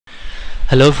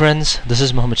Hello friends, this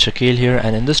is Mohammed Shakil here,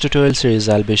 and in this tutorial series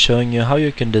I'll be showing you how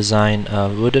you can design a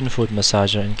wooden foot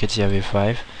massager in Catia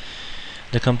V5.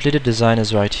 The completed design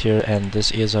is right here, and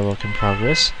this is a work in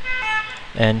progress.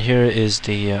 And here is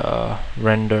the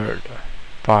rendered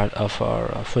part of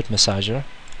our foot massager.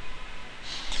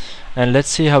 And let's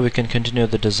see how we can continue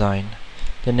the design.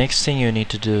 The next thing you need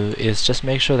to do is just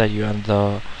make sure that you're on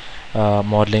the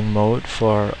modeling mode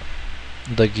for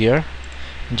the gear.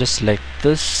 Just select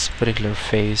this particular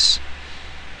face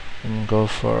and go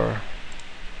for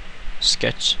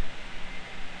sketch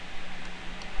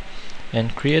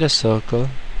and create a circle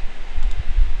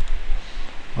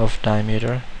of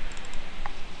diameter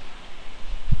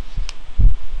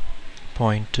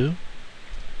 0.2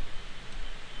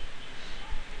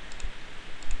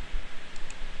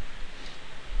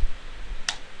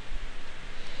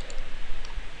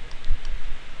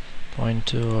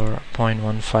 0.2 or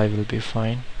 0.15 will be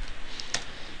fine.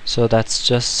 So that's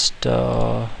just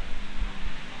a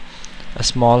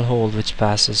small hole which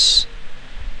passes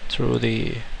through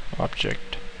the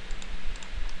object.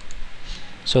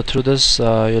 So through this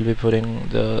you'll be putting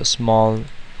the small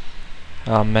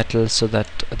metal so that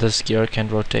this gear can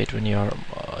rotate when you're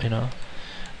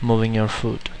moving your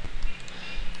foot.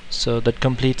 So that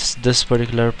completes this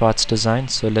particular part's design.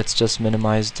 So let's just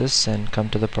minimize this and come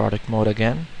to the product mode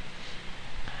again,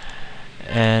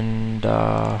 and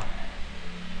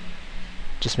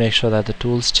just make sure that the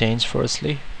tools change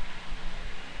firstly.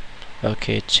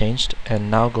 Okay, it changed, and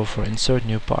now go for insert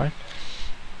new part,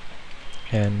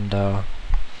 and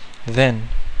then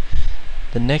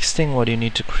the next thing what you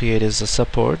need to create is a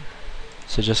support.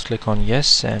 So just click on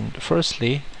yes, and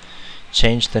firstly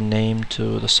change the name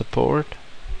to the support,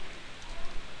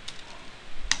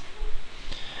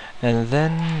 and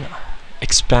then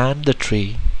expand the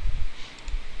tree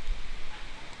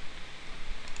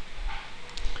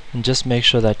and just make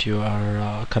sure that you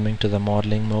are coming to the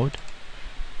modeling mode.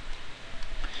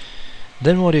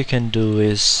 Then what you can do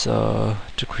is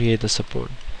to create the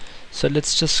support. So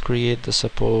let's just create the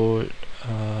support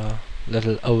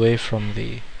little away from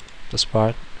this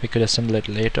part. We could assemble it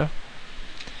later.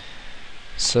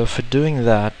 So for doing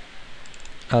that,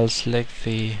 I'll select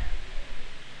the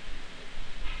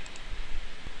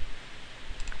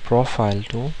profile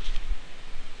tool,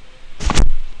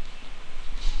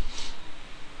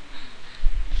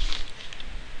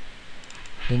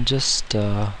 then just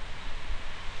go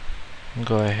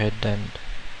ahead and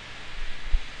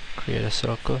create a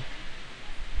circle.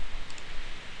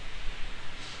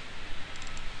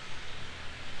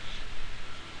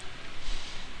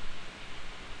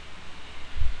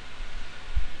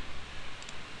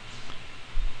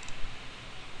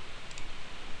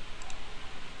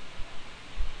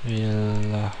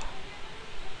 We'll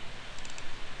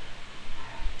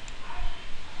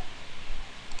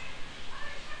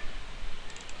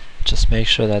just make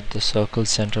sure that the circle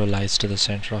center lies to the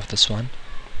center of this one,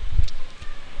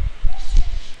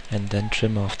 and then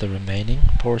trim off the remaining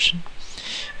portion.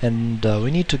 And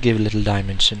we need to give a little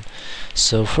dimension.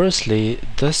 So firstly,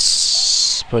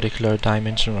 this particular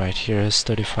dimension right here is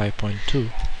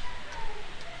 35.2,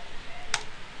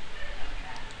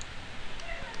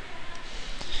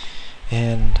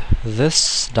 and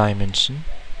this dimension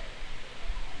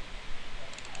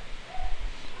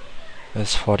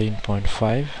is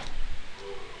 14.5,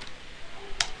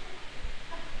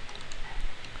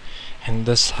 and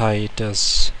this height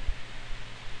is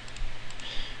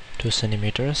 2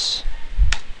 centimeters.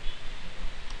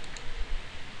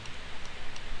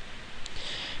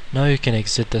 Now you can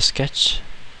exit the sketch.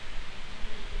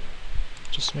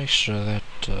 Just make sure that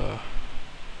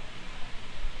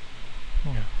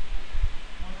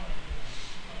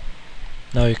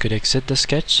now you could exit the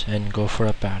sketch and go for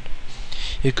a pad.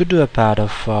 You could do a pad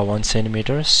of 1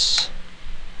 centimeters,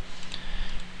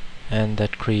 and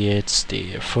that creates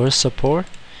the first support.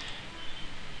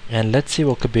 And let's see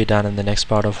what could be done in the next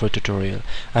part of our tutorial.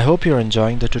 I hope you're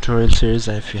enjoying the tutorial series,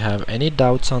 and if you have any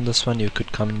doubts on this one, you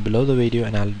could comment below the video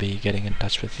and I'll be getting in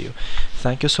touch with you.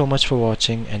 Thank you so much for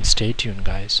watching, and stay tuned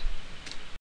guys.